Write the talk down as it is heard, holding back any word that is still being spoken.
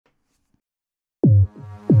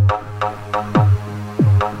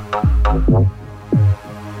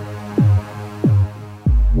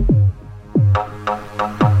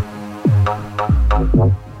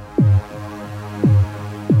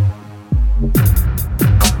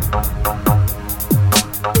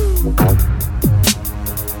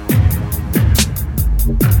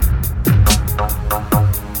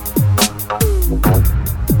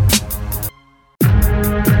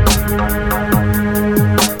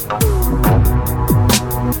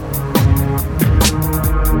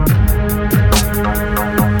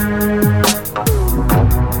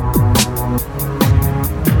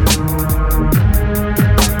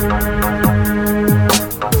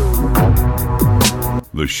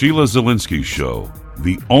The Sheila Zilinsky Show,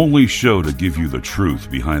 the only show to give you the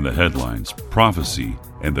truth behind the headlines, prophecy,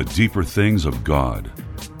 and the deeper things of God.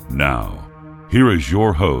 Now, here is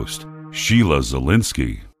your host, Sheila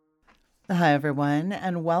Zilinsky. Hi, everyone,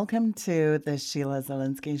 and welcome to the Sheila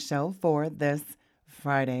Zilinsky Show for this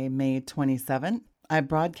Friday, May 27th. I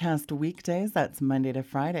broadcast weekdays, that's Monday to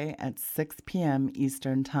Friday, at 6 p.m.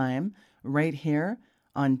 Eastern Time, right here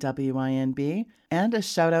on WINB. And a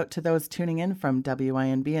shout out to those tuning in from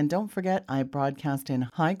WINB. And don't forget, I broadcast in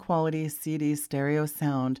high quality CD stereo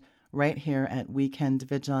sound right here at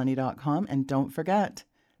weekendvigilante.com. And don't forget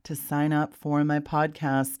to sign up for my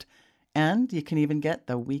podcast. And you can even get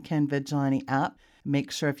the Weekend Vigilante app.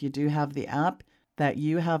 Make sure if you do have the app that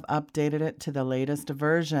you have updated it to the latest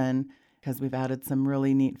version, because we've added some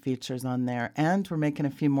really neat features on there. And we're making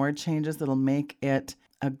a few more changes that'll make it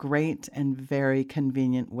a great and very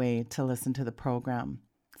convenient way to listen to the program.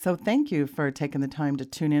 So thank you for taking the time to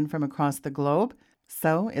tune in from across the globe.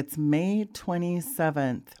 So it's May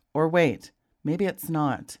 27th, or wait, maybe it's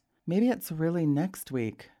not. Maybe it's really next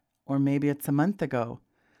week, or maybe it's a month ago.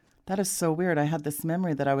 That is so weird. I had this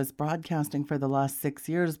memory that I was broadcasting for the last 6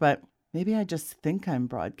 years, but maybe I just think I'm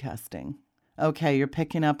broadcasting. Okay, you're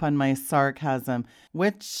picking up on my sarcasm,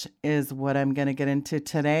 which is what I'm going to get into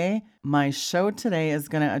today. My show today is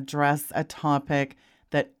going to address a topic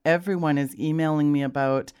that everyone is emailing me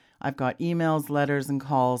about. I've got emails, letters, and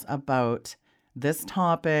calls about this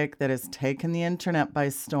topic that has taken the internet by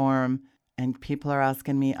storm, and people are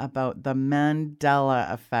asking me about the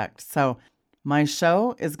Mandela Effect. So my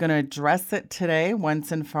show is going to address it today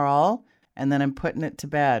once and for all, and then I'm putting it to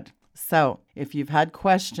bed. So if you've had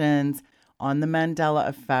questions on the Mandela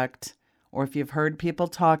Effect, or if you've heard people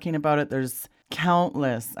talking about it, there's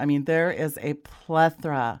countless. I mean, there is a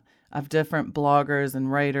plethora of different bloggers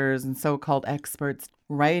and writers and so-called experts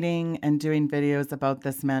writing and doing videos about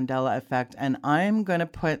this Mandela Effect. And I'm going to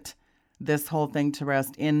put this whole thing to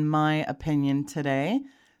rest, in my opinion, today.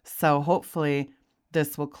 So hopefully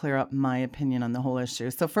this will clear up my opinion on the whole issue.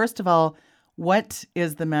 So first of all, what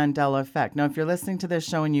is the Mandela Effect? Now, if you're listening to this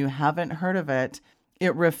show and you haven't heard of it,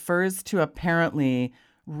 it refers to apparently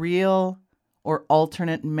real or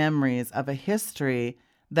alternate memories of a history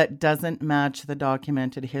that doesn't match the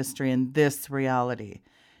documented history in this reality.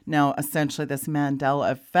 Now, essentially, this Mandela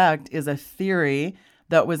Effect is a theory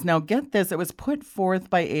that was, now get this, it was put forth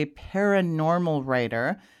by a paranormal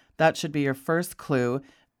writer. That should be your first clue.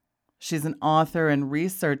 She's an author and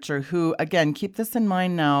researcher who, again, keep this in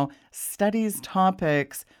mind now, studies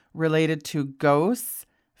topics related to ghosts,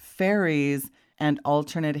 fairies, and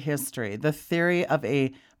alternate history. The theory of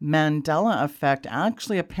a Mandela Effect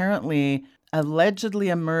actually apparently allegedly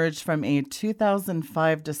emerged from a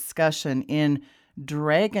 2005 discussion in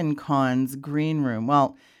Dragon Con's green room.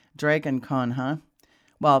 Well, Dragon Con, huh?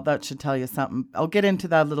 Well, that should tell you something. I'll get into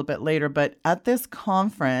that a little bit later, but at this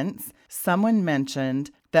conference, someone mentioned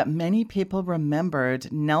that many people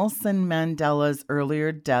remembered Nelson Mandela's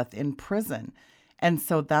earlier death in prison. And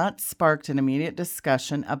so that sparked an immediate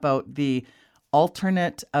discussion about the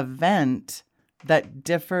alternate event that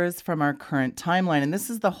differs from our current timeline. And this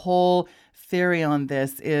is the whole theory on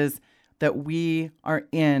this, is that we are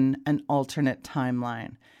in an alternate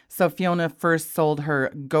timeline. So Fiona first sold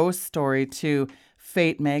her ghost story to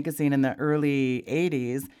Fate magazine in the early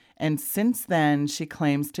 80s. And since then, she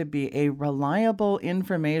claims to be a reliable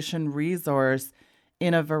information resource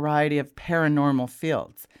in a variety of paranormal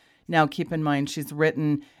fields. Now, keep in mind, she's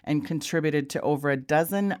written and contributed to over a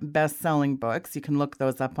dozen best-selling books. You can look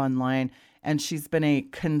those up online. And she's been a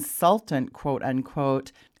consultant, quote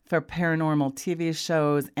unquote, for paranormal TV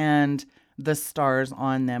shows and the stars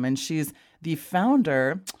on them. And she's the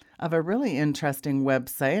founder of a really interesting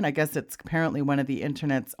website. And I guess it's apparently one of the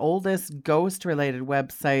internet's oldest ghost-related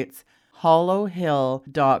websites,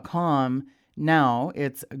 hollowhill.com. Now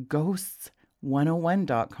it's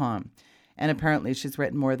ghosts101.com. And apparently she's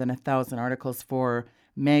written more than 1,000 articles for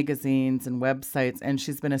magazines and websites. And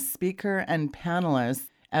she's been a speaker and panelist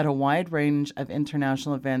at a wide range of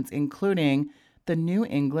international events, including the New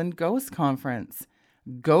England Ghost Conference,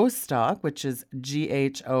 Ghostock, which is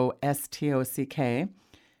GHOSTOCK,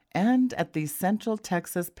 and at the Central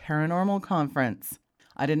Texas Paranormal Conference.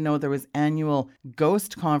 I didn't know there was annual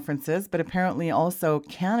ghost conferences, but apparently also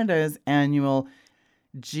Canada's annual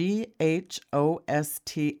GHOSTS.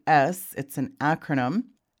 It's an acronym,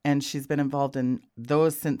 and she's been involved in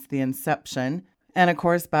those since the inception. And of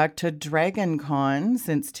course, back to Dragon Con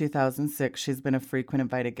since 2006, she's been a frequent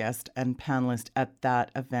invited guest and panelist at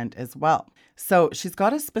that event as well. So she's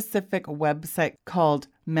got a specific website called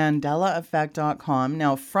MandelaEffect.com.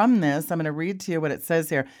 Now, from this, I'm going to read to you what it says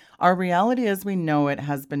here. Our reality as we know it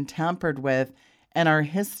has been tampered with, and our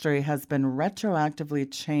history has been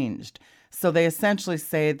retroactively changed. So they essentially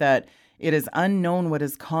say that it is unknown what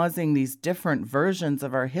is causing these different versions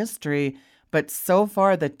of our history, but so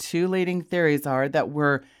far the two leading theories are that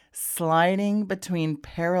we're sliding between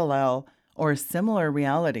parallel or similar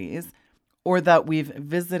realities, or that we've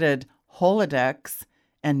visited holodecks,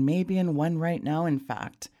 and maybe in one right now, in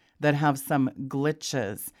fact, that have some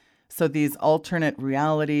glitches. So these alternate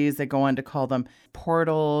realities, they go on to call them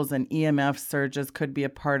portals, and EMF surges could be a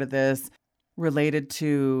part of this, related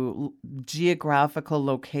to geographical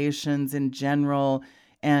locations in general,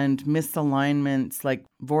 and misalignments like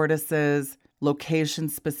vortices,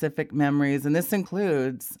 location-specific memories. And this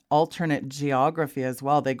includes alternate geography as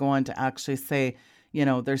well. They go on to actually say,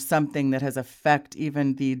 there's something that has affected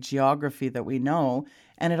even the geography that we know.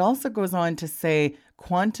 And it also goes on to say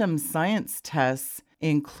quantum science tests,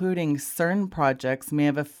 including CERN projects, may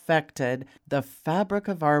have affected the fabric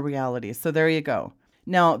of our reality. So there you go.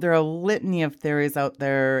 Now, there are a litany of theories out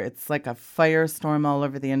there. It's like a firestorm all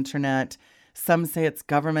over the internet. Some say it's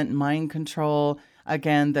government mind control.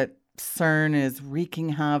 Again, that CERN is wreaking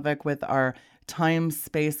havoc with our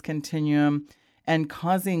time-space continuum and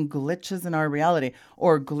causing glitches in our reality,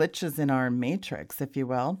 or glitches in our matrix, if you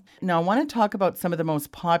will. Now, I want to talk about some of the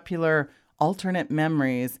most popular alternate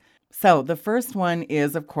memories. So the first one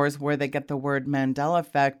is, of course, where they get the word Mandela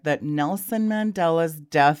Effect, that Nelson Mandela's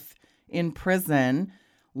death in prison,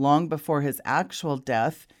 long before his actual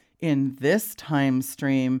death in this time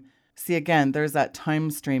stream. See, again, there's that time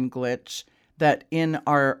stream glitch, that in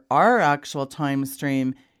our actual time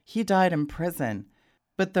stream, he died in prison.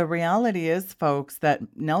 But the reality is, folks, that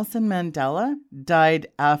Nelson Mandela died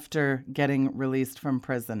after getting released from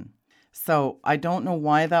prison. So I don't know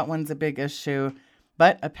why that one's a big issue,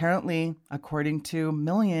 but apparently, according to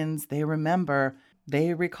millions, they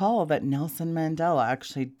recall that Nelson Mandela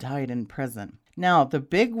actually died in prison. Now, the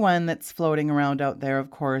big one that's floating around out there,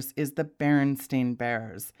 of course, is the Berenstain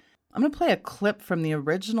Bears. I'm going to play a clip from the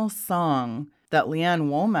original song that Leanne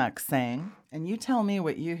Womack sang, and you tell me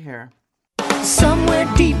what you hear. Somewhere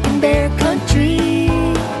deep in bear country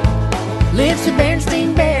lives the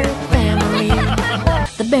Berenstain Bear family.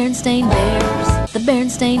 The Berenstain Bears, the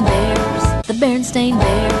Berenstain Bears, the Berenstain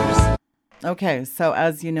Bears. Okay, so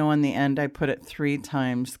as you know, in the end, I put it 3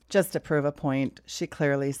 times just to prove a point. She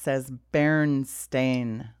clearly says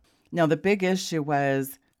Berenstain. Now, the big issue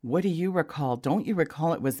was, what do you recall? Don't you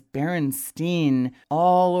recall it was Berenstein?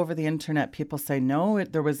 All over the internet, people say, no,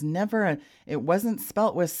 it wasn't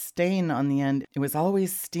spelt with stain on the end. It was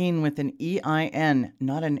always Steen with an E-I-N,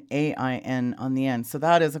 not an A-I-N on the end. So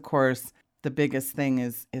that is, of course, the biggest thing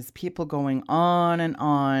is people going on and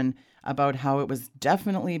on about how it was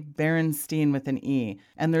definitely Berenstein with an E.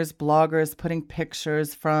 And there's bloggers putting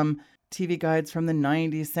pictures from TV guides from the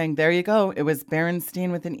 90s saying, there you go, it was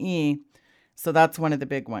Berenstein with an E. So that's one of the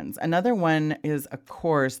big ones. Another one is, of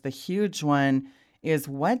course, the huge one is,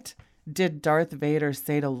 what did Darth Vader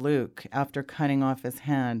say to Luke after cutting off his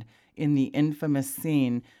hand in the infamous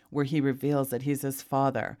scene where he reveals that he's his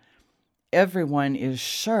father? Everyone is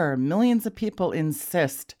sure, millions of people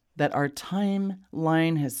insist that our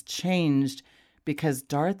timeline has changed because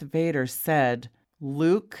Darth Vader said,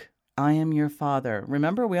 Luke, I am your father.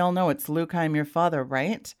 Remember, we all know it's Luke, I am your father,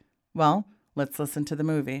 right? Well, let's listen to the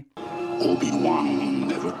movie. Obi-Wan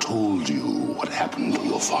never told you what happened to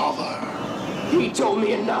your father. He told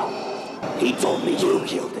me enough. He told me you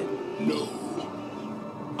killed him. No.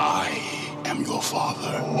 I am your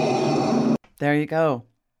father. There you go.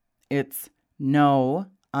 It's no,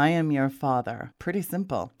 I am your father. Pretty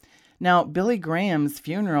simple. Now, Billy Graham's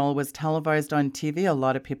funeral was televised on TV, a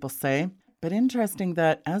lot of people say. But interesting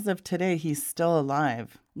that as of today, he's still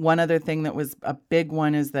alive. One other thing that was a big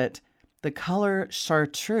one is that the color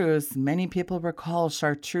chartreuse, many people recall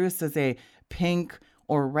chartreuse as a pink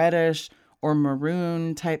or reddish or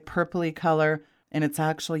maroon type purpley color, and it's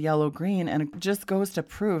actually yellow-green. And it just goes to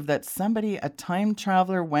prove that somebody, a time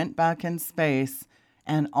traveler, went back in space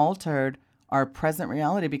and altered our present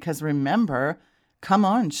reality. Because remember, come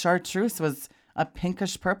on, chartreuse was a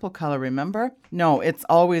pinkish purple color, remember? No, it's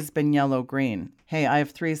always been yellow-green. Hey, I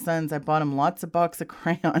have 3 sons. I bought them lots of box of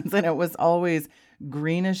crayons, and it was always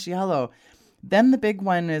greenish yellow. Then the big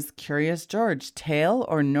one is Curious George, tail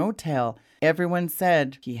or no tail? Everyone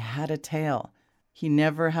said he had a tail. He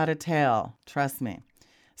never had a tail, trust me.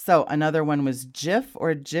 So another one was Jif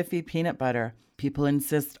or Jiffy peanut butter. People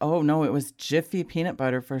insist, oh no, it was Jiffy peanut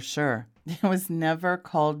butter for sure. It was never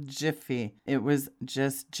called Jiffy. It was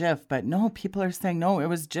just Jif. But no, people are saying, no, it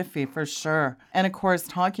was Jiffy for sure. And of course,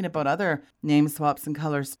 talking about other name swaps and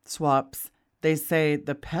color swaps, they say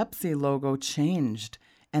the Pepsi logo changed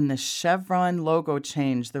and the Chevron logo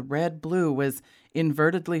changed. The red-blue was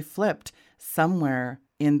invertedly flipped somewhere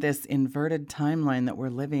in this inverted timeline that we're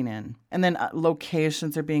living in. And then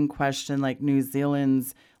locations are being questioned, like New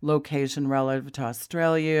Zealand's location relative to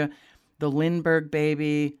Australia. The Lindbergh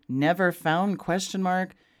baby, never found, ?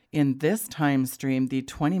 In this time stream, the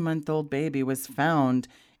 20-month-old baby was found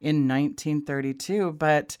in 1932,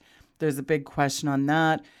 but there's a big question on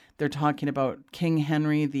that. They're talking about King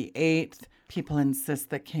Henry VIII. People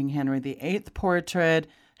insist that King Henry VIII portrait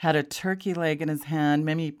had a turkey leg in his hand.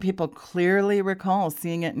 Many people clearly recall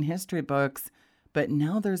seeing it in history books, but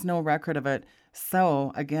now there's no record of it.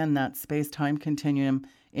 So, again, that space-time continuum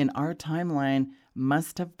in our timeline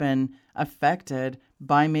must have been affected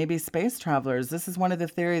by maybe space travelers. This is one of the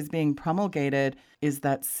theories being promulgated, is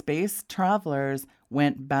that space travelers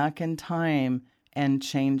went back in time and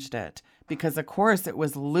changed it. Because, of course, it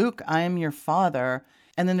was Luke, I am your father.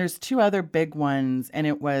 And then there's 2 other big ones, and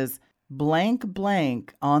it was blank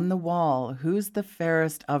blank on the wall. Who's the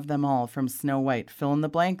fairest of them all from Snow White? Fill in the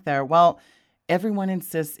blank there. Well, everyone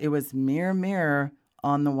insists it was mirror, mirror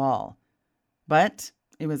on the wall. But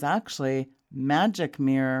it was actually magic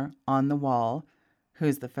mirror on the wall.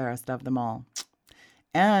 Who's the fairest of them all?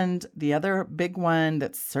 And the other big one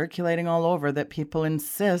that's circulating all over that people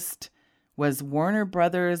insist was Warner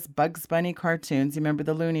Brothers Bugs Bunny cartoons. You remember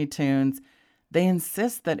the Looney Tunes? They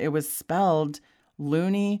insist that it was spelled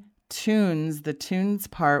Looney Tunes. The tunes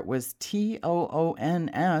part was Toons.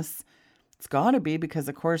 It's got to be because,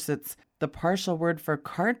 of course, it's the partial word for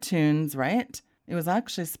cartoons, right? It was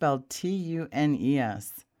actually spelled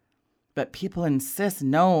Tunes. But people insist,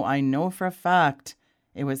 no, I know for a fact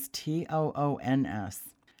it was Toons.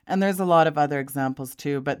 And there's a lot of other examples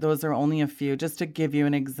too, but those are only a few, just to give you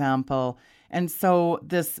an example. And so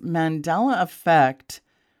this Mandela Effect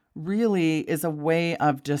really is a way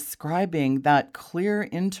of describing that clear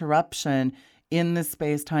interruption in the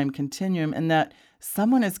space-time continuum, and that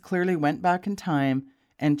someone has clearly went back in time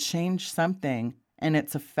and changed something, and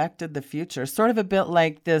it's affected the future. Sort of a bit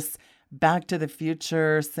like this Back to the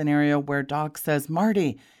Future scenario where Doc says,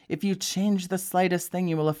 Marty, if you change the slightest thing,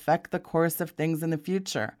 you will affect the course of things in the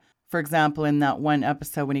future. For example, in that one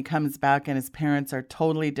episode when he comes back and his parents are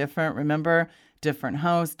totally different, remember? Different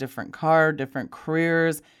house, different car, different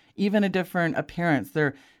careers, even a different appearance.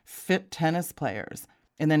 They're fit tennis players.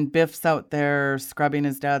 And then Biff's out there scrubbing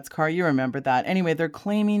his dad's car. You remember that. Anyway, they're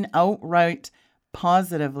claiming outright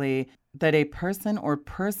positively that a person or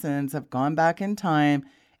persons have gone back in time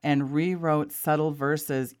and rewrote subtle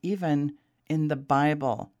verses, even in the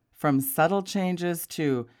Bible, from subtle changes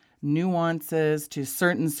to nuances to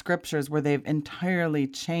certain scriptures where they've entirely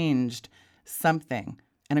changed something.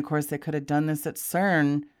 And of course, they could have done this at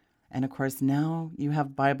CERN. And of course, now you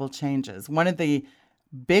have Bible changes. One of the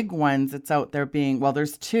big ones that's out there being, well,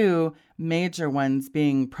 there's 2 major ones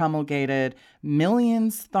being promulgated.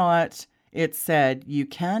 Millions thought it said you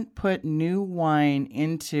can't put new wine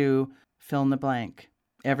into fill in the blank.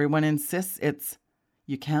 Everyone insists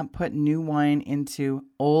you can't put new wine into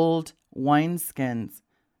old wineskins.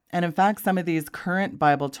 And in fact, some of these current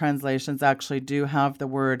Bible translations actually do have the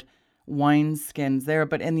word wineskins there.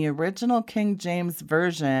 But in the original King James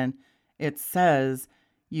Version, it says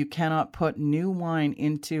you cannot put new wine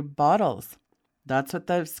into bottles. That's what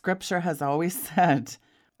the scripture has always said.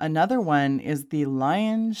 Another one is the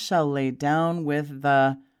lion shall lay down with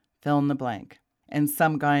the fill in the blank. And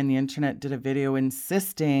some guy on the internet did a video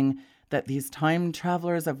insisting that these time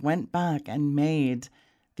travelers have went back and made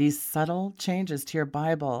these subtle changes to your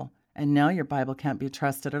Bible. And now your Bible can't be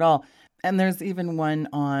trusted at all. And there's even one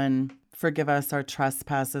on forgive us our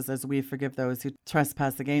trespasses as we forgive those who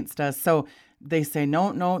trespass against us. So they say,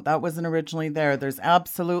 no, that wasn't originally there. There's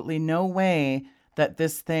absolutely no way that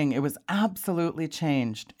this thing, it was absolutely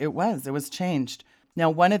changed. It was changed. Now,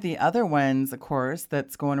 one of the other ones, of course,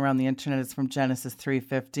 that's going around the internet is from Genesis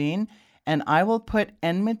 3:15. And I will put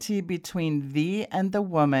enmity between thee and the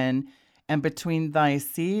woman, and between thy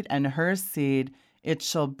seed and her seed. It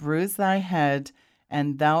shall bruise thy head,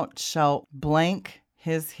 and thou shalt blank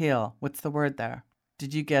his heel. What's the word there?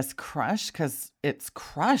 Did you guess crush? Because it's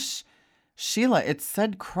crush. Sheila, it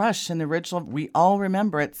said crush in the original. We all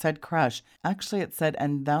remember it said crush. Actually, it said,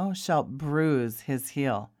 and thou shalt bruise his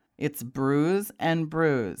heel. It's bruise and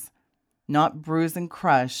bruise, not bruise and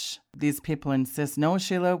crush. These people insist, no,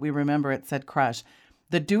 Sheila, we remember it said crush.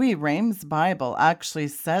 The Douay-Rheims Bible actually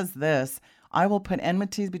says this, I will put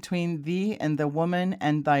enmity between thee and the woman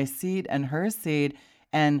and thy seed and her seed,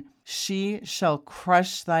 and she shall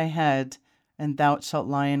crush thy head, and thou shalt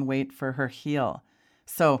lie in wait for her heel.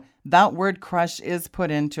 So that word crush is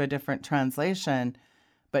put into a different translation,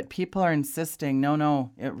 but people are insisting,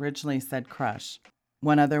 no, it originally said crush.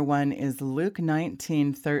 One other one is Luke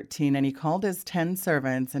 19:13, and he called his 10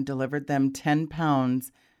 servants and delivered them 10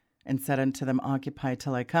 pounds and said unto them, occupy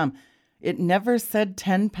till I come. It never said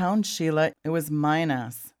 10 pounds, Sheila. It was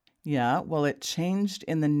minas. Yeah, well, it changed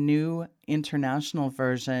in the New International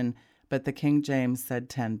Version, but the King James said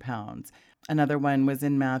 10 pounds. Another one was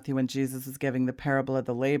in Matthew when Jesus was giving the parable of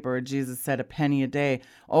the laborer. Jesus said a penny a day.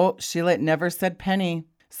 Oh, Sheila, it never said penny.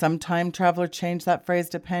 Some time traveler changed that phrase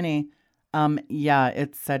to penny. Yeah,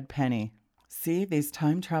 it said penny. See, these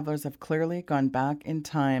time travelers have clearly gone back in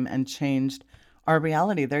time and changed our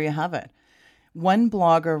reality. There you have it. One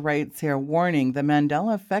blogger writes here, warning, the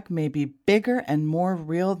Mandela Effect may be bigger and more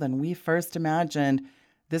real than we first imagined.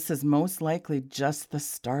 This is most likely just the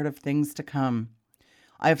start of things to come.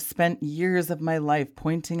 I have spent years of my life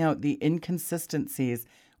pointing out the inconsistencies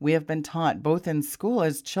we have been taught both in school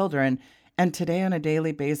as children and today on a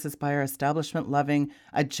daily basis by our establishment-loving,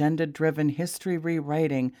 agenda-driven,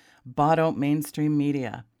 history-rewriting, bought-out mainstream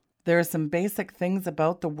media. There are some basic things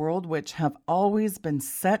about the world which have always been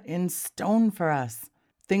set in stone for us.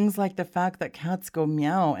 Things like the fact that cats go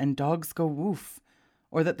meow and dogs go woof,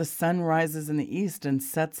 or that the sun rises in the east and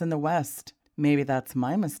sets in the west. Maybe that's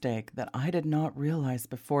my mistake, that I did not realize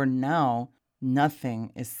before now.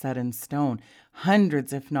 Nothing is set in stone.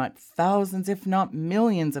 Hundreds, if not thousands, if not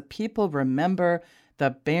millions of people remember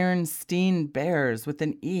the Bernstein Bears with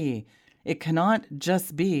an E. It cannot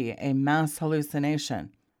just be a mass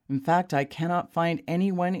hallucination. In fact, I cannot find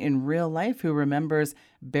anyone in real life who remembers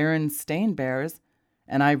Berenstain Bears,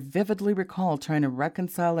 and I vividly recall trying to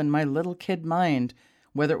reconcile in my little kid mind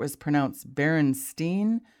whether it was pronounced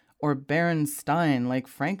Berenstein or Berenstein like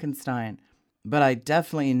Frankenstein, but I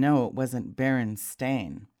definitely know it wasn't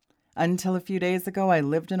Berenstain. Until a few days ago, I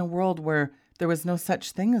lived in a world where there was no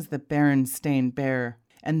such thing as the Berenstain Bear,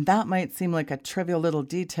 and that might seem like a trivial little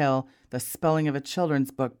detail, the spelling of a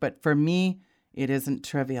children's book, but for me, it isn't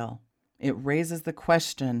trivial. It raises the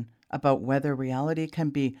question about whether reality can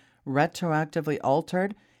be retroactively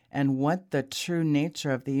altered and what the true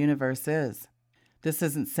nature of the universe is. This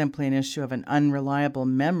isn't simply an issue of an unreliable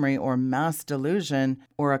memory or mass delusion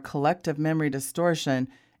or a collective memory distortion,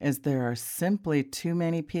 as there are simply too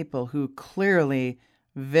many people who clearly,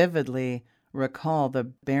 vividly recall the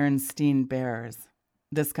Berenstain Bears.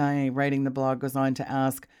 This guy writing the blog goes on to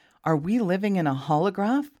ask, are we living in a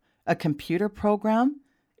holograph? A computer program?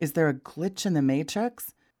 Is there a glitch in the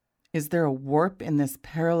matrix? Is there a warp in this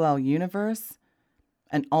parallel universe?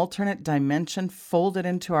 An alternate dimension folded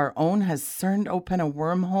into our own has CERN open a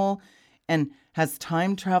wormhole, and has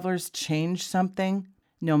time travelers changed something?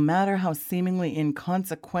 No matter how seemingly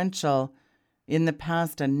inconsequential in the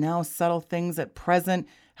past and now subtle things at present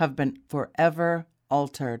have been forever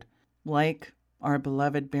altered, like our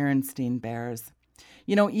beloved Berenstain Bears.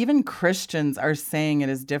 You know, even Christians are saying it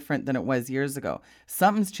is different than it was years ago.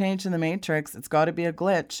 Something's changed in the matrix. It's got to be a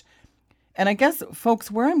glitch. And I guess, folks,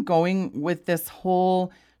 where I'm going with this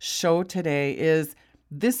whole show today is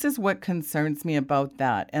this is what concerns me about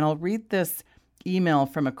that. And I'll read this email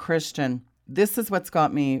from a Christian. This is what's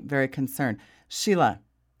got me very concerned. Sheila,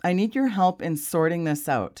 I need your help in sorting this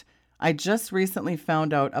out. I just recently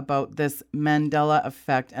found out about this Mandela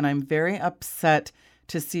Effect, and I'm very upset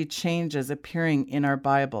to see changes appearing in our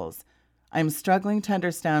Bibles. I'm struggling to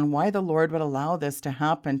understand why the Lord would allow this to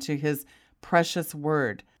happen to his precious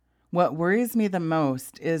word. What worries me the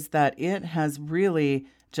most is that it has really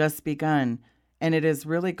just begun, and it has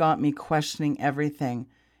really got me questioning everything.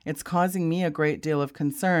 It's causing me a great deal of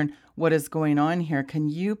concern. What is going on here? Can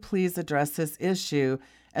you please address this issue,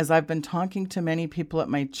 as I've been talking to many people at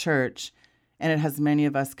my church, and it has many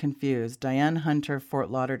of us confused. Diane Hunter,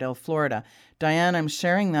 Fort Lauderdale, Florida. Diane, I'm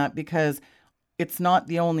sharing that because it's not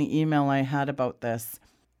the only email I had about this,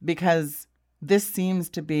 because this seems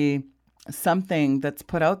to be something that's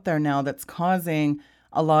put out there now that's causing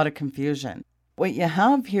a lot of confusion. What you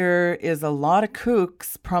have here is a lot of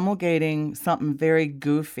kooks promulgating something very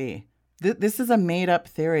goofy. This is a made-up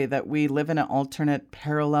theory that we live in an alternate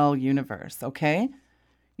parallel universe, okay?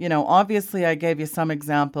 You know, obviously I gave you some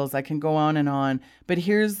examples. I can go on, but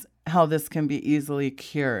here's how this can be easily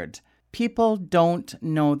cured. People don't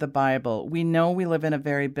know the Bible. We know we live in a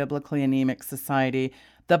very biblically anemic society.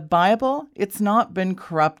 The Bible, it's not been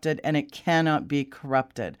corrupted and it cannot be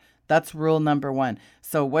corrupted. That's rule number 1.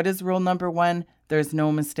 So what is rule number 1? There's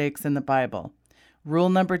no mistakes in the Bible. Rule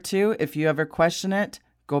number 2, if you ever question it,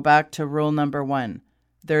 go back to rule number 1.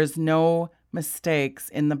 There's no mistakes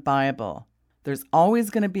in the Bible. There's always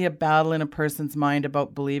going to be a battle in a person's mind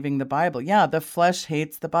about believing the Bible. Yeah, the flesh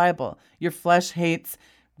hates the Bible. Your flesh hates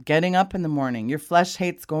getting up in the morning. Your flesh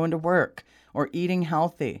hates going to work or eating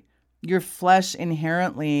healthy. Your flesh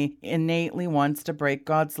innately wants to break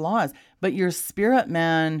God's laws. But your spirit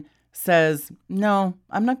man says, no,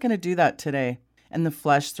 I'm not going to do that today. And the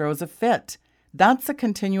flesh throws a fit. That's a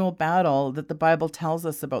continual battle that the Bible tells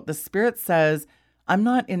us about. The Spirit says, I'm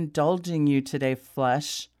not indulging you today,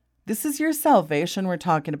 flesh. This is your salvation we're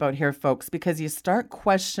talking about here, folks, because you start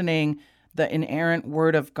questioning the inerrant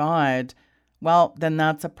word of God, well, then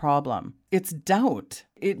that's a problem. It's doubt.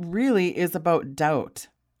 It really is about doubt.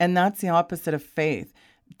 And that's the opposite of faith.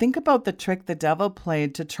 Think about the trick the devil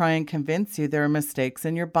played to try and convince you there are mistakes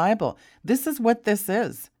in your Bible. This is what this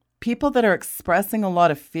is. People that are expressing a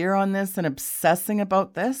lot of fear on this and obsessing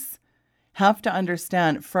about this have to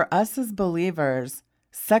understand, for us as believers,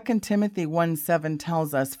 2 Timothy 1:7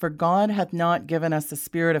 tells us, for God hath not given us a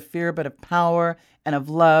spirit of fear, but of power and of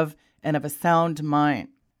love and of a sound mind.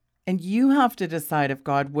 And you have to decide if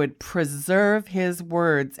God would preserve his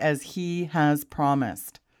words as he has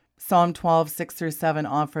promised. Psalm 12:6-7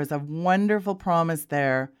 offers a wonderful promise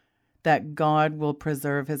there that God will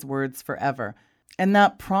preserve his words forever. And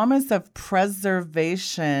that promise of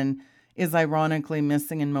preservation is ironically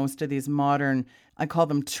missing in most of these modern, I call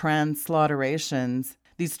them transliterations.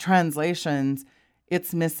 These translations,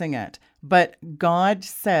 it's missing it. But God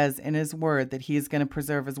says in his word that he's going to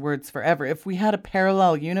preserve his words forever. If we had a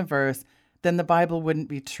parallel universe, then the Bible wouldn't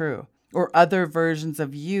be true. Or other versions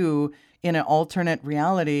of you in an alternate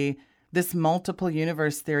reality, this multiple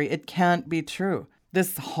universe theory, it can't be true.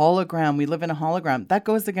 This hologram, we live in a hologram, that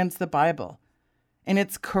goes against the Bible. And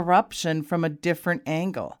it's corruption from a different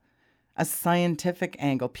angle, a scientific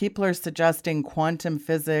angle. People are suggesting quantum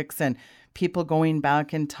physics and people going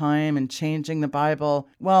back in time and changing the Bible.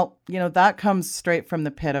 Well, that comes straight from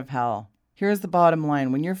the pit of hell. Here's the bottom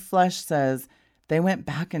line. When your flesh says they went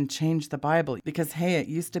back and changed the Bible because, hey, it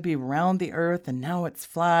used to be round the earth and now it's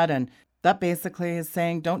flat. And that basically is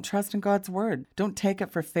saying, don't trust in God's word. Don't take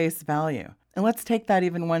it for face value. And let's take that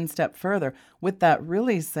even one step further. What that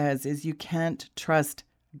really says is you can't trust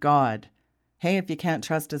God. Hey, if you can't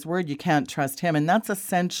trust his word, you can't trust him. And that's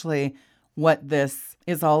essentially what this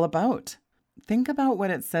is all about. Think about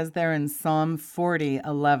what it says there in Psalm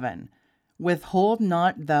 40:11. Withhold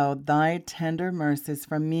not thou thy tender mercies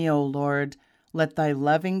from me, O Lord. Let thy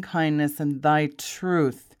loving kindness and thy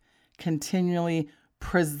truth continually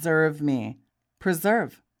preserve me.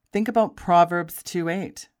 Preserve. Think about Proverbs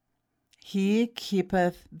 2:8. He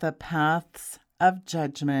keepeth the paths of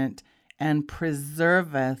judgment and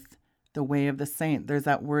preserveth the way of the saint. There's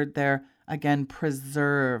that word there again,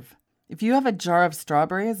 preserve. If you have a jar of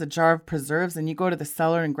strawberries, a jar of preserves, and you go to the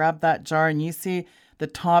cellar and grab that jar and you see the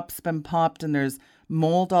top's been popped and there's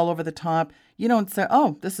mold all over the top, you don't say,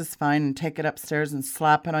 oh, this is fine, and take it upstairs and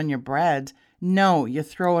slap it on your bread. No, you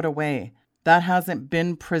throw it away. That hasn't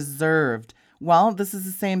been preserved. Well, this is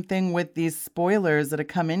the same thing with these spoilers that have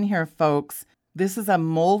come in here, folks. This is a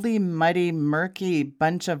moldy, muddy, murky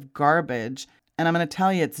bunch of garbage. And I'm going to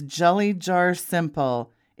tell you, it's jelly jar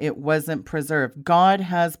simple. It wasn't preserved. God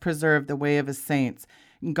has preserved the way of his saints.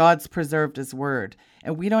 God's preserved his word.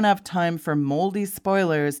 And we don't have time for moldy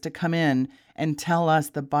spoilers to come in and tell us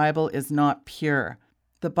the Bible is not pure.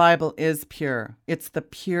 The Bible is pure. It's the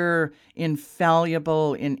pure,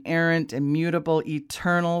 infallible, inerrant, immutable,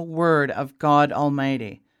 eternal word of God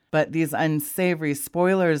Almighty. But these unsavory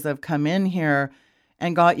spoilers have come in here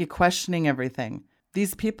and got you questioning everything.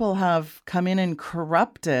 These people have come in and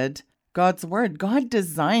corrupted God's word. God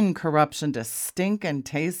designed corruption to stink and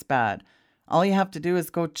taste bad. All you have to do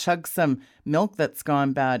is go chug some milk that's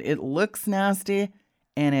gone bad. It looks nasty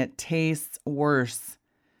and it tastes worse.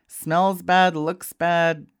 Smells bad, looks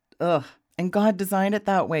bad, ugh. And God designed it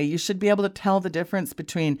that way. You should be able to tell the difference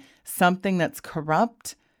between something that's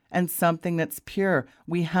corrupt and something that's pure.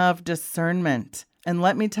 We have discernment. And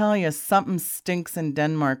let me tell you, something stinks in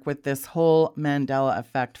Denmark with this whole Mandela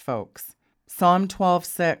Effect, folks. Psalm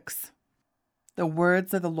 12:6. The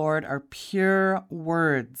words of the Lord are pure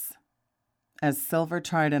words, as silver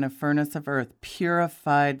tried in a furnace of earth,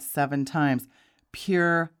 purified 7 times.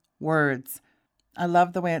 Pure words. I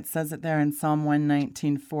love the way it says it there in Psalm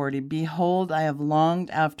 119:40. Behold, I have longed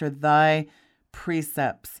after thy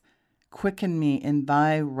precepts. Quicken me in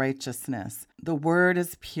thy righteousness. The word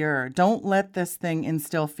is pure. Don't let this thing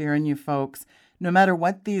instill fear in you, folks. No matter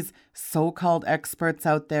what these so-called experts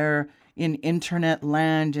out there in internet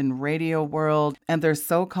land, in radio world, and their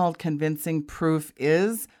so-called convincing proof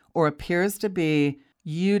is or appears to be,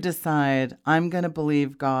 you decide, I'm going to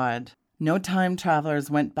believe God. No time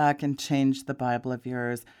travelers went back and changed the Bible of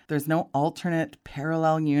yours. There's no alternate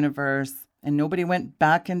parallel universe, and nobody went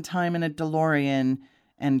back in time in a DeLorean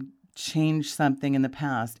and changed something in the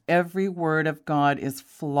past. Every word of God is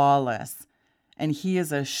flawless, and he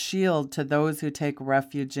is a shield to those who take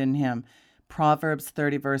refuge in him. Proverbs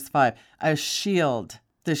 30 verse 5, a shield,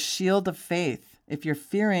 the shield of faith. If you're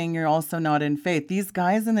fearing, you're also not in faith. These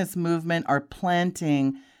guys in this movement are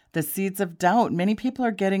planting the seeds of doubt. Many people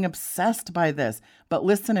are getting obsessed by this. But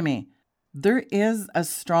listen to me. There is a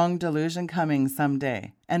strong delusion coming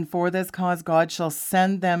someday. And for this cause, God shall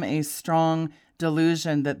send them a strong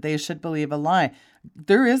delusion that they should believe a lie.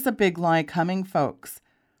 There is a big lie coming, folks.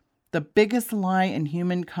 The biggest lie in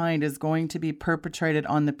humankind is going to be perpetrated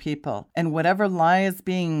on the people. And whatever lie is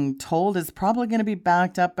being told is probably going to be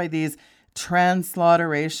backed up by these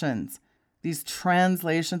transliterations, these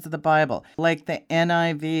translations of the Bible, like the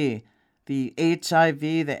NIV, the HIV,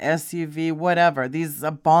 the SUV, whatever these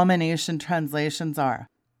abomination translations are.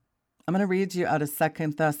 I'm going to read you out of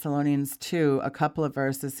 2 Thessalonians 2, a couple of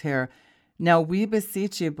verses here. Now we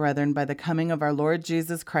beseech you, brethren, by the coming of our Lord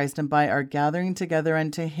Jesus Christ and by our gathering together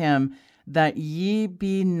unto him, that ye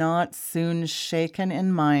be not soon shaken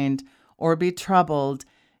in mind or be troubled,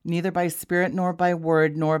 neither by spirit nor by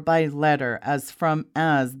word nor by letter, as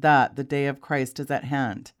that the day of Christ is at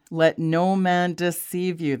hand. Let no man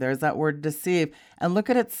deceive you. There's that word deceive. And look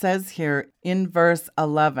at it says here in verse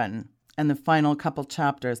 11 and the final couple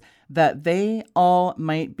chapters, that they all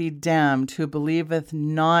might be damned who believeth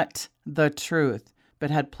not the truth, but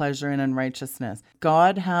had pleasure in unrighteousness.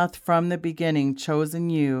 God hath from the beginning chosen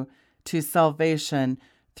you to salvation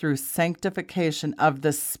through sanctification of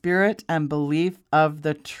the Spirit and belief of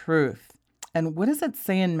the truth. And what does it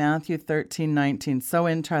say in Matthew 13:19? So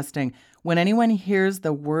interesting. When anyone hears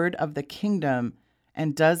the word of the kingdom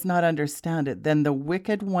and does not understand it, then the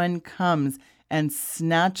wicked one comes and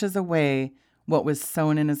snatches away what was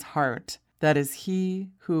sown in his heart. That is he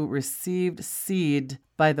who received seed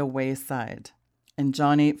by the wayside. And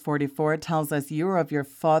John 8:44 tells us, you are of your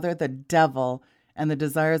father the devil, and the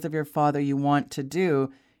desires of your father you want to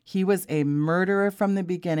do. He was a murderer from the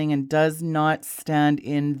beginning and does not stand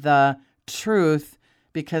in the truth,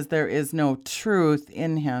 because there is no truth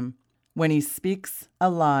in him. When he speaks a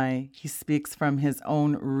lie, he speaks from his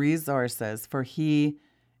own resources, for he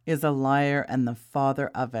is a liar and the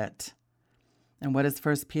father of it. And what is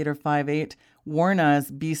 1 Peter 5:8? Warn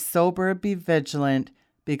us, be sober, be vigilant,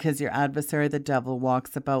 because your adversary the devil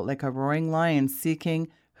walks about like a roaring lion, seeking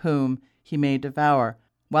whom he may devour.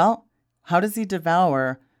 Well, how does he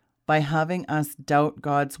devour? By having us doubt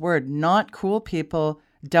God's word. Not cool people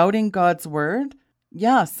doubting God's word.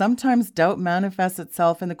 Yeah, sometimes doubt manifests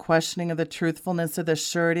itself in the questioning of the truthfulness or the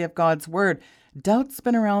surety of God's word. Doubt's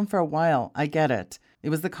been around for a while. I get it. It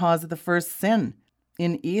was the cause of the first sin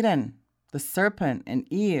in Eden, the serpent and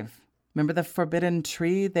Eve. Remember the forbidden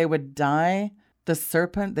tree? They would die. The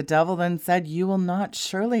serpent, the devil then said, you will not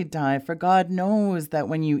surely die, for God knows that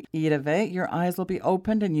when you eat of it, your eyes will be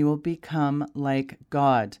opened and you will become like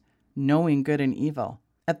God, knowing good and evil.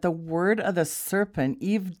 At the word of the serpent,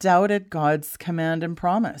 Eve doubted God's command and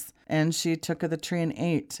promise, and she took of the tree and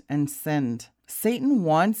ate and sinned. Satan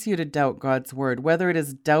wants you to doubt God's word, whether it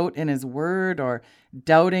is doubt in his word or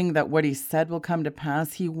doubting that what he said will come to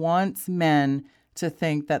pass. He wants men to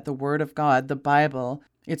think that the word of God, the Bible,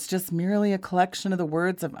 it's just merely a collection of the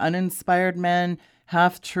words of uninspired men,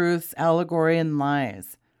 half-truths, allegory, and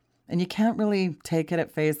lies. And you can't really take it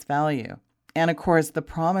at face value. And of course, the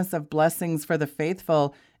promise of blessings for the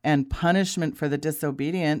faithful and punishment for the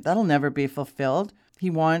disobedient, that'll never be fulfilled.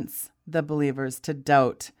 He wants the believers to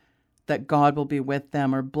doubt that God will be with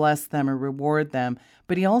them or bless them or reward them.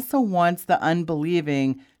 But he also wants the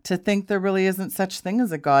unbelieving to think there really isn't such thing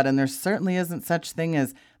as a God, and there certainly isn't such thing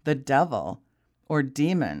as the devil or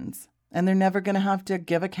demons, and they're never going to have to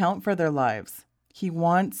give account for their lives. He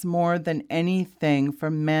wants more than anything for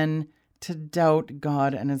men to doubt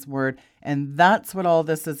God and his word, and that's what all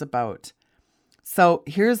this is about. So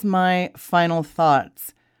here's my final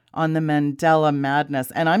thoughts on the Mandela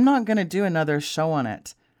madness, and I'm not going to do another show on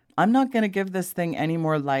it. I'm not going to give this thing any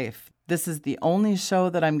more life. This is the only show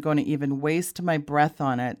that I'm going to even waste my breath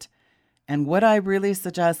on it. And what I really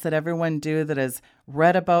suggest that everyone do that has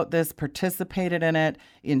read about this, participated in it,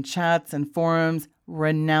 in chats and forums,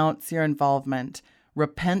 renounce your involvement.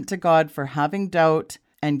 Repent to God for having doubt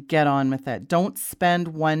and get on with it. Don't spend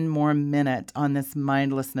one more minute on this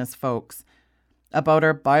mindlessness, folks, about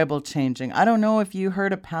our Bible changing. I don't know if you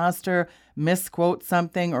heard a pastor misquote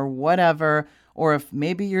something or whatever, or if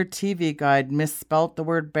maybe your TV guide misspelt the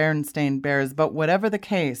word Berenstain Bears, but whatever the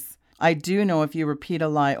case, I do know if you repeat a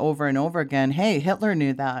lie over and over again, hey, Hitler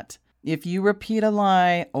knew that. If you repeat a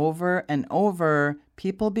lie over and over,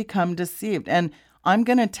 people become deceived. And I'm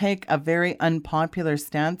going to take a very unpopular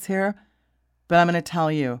stance here, but I'm going to tell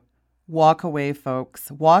you, walk away, folks.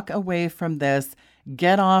 Walk away from this.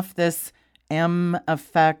 Get off this M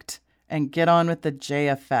effect and get on with the J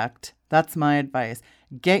effect. That's my advice.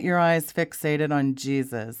 Get your eyes fixated on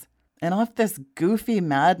Jesus and off this goofy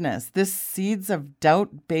madness, this seeds of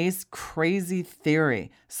doubt-based crazy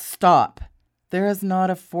theory. Stop. There is not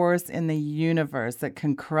a force in the universe that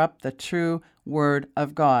can corrupt the true word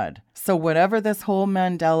of God. So whatever this whole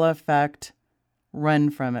Mandela effect, run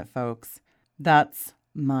from it, folks. That's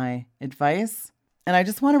my advice. And I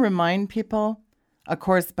just want to remind people, of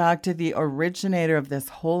course, back to the originator of this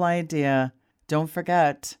whole idea, don't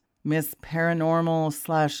forget, Miss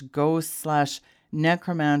Paranormal / Ghost /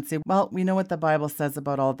 Necromancy. Well, we know what the Bible says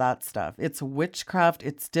about all that stuff. It's witchcraft,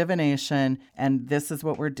 it's divination, and this is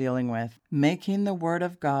what we're dealing with. Making the word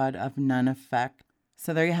of God of none effect.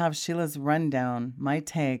 So there you have Sheila's rundown, my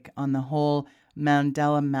take on the whole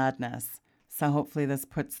Mandela madness. So hopefully this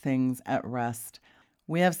puts things at rest.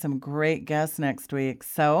 We have some great guests next week.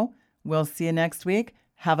 So we'll see you next week.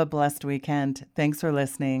 Have a blessed weekend. Thanks for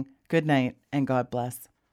listening. Good night and God bless.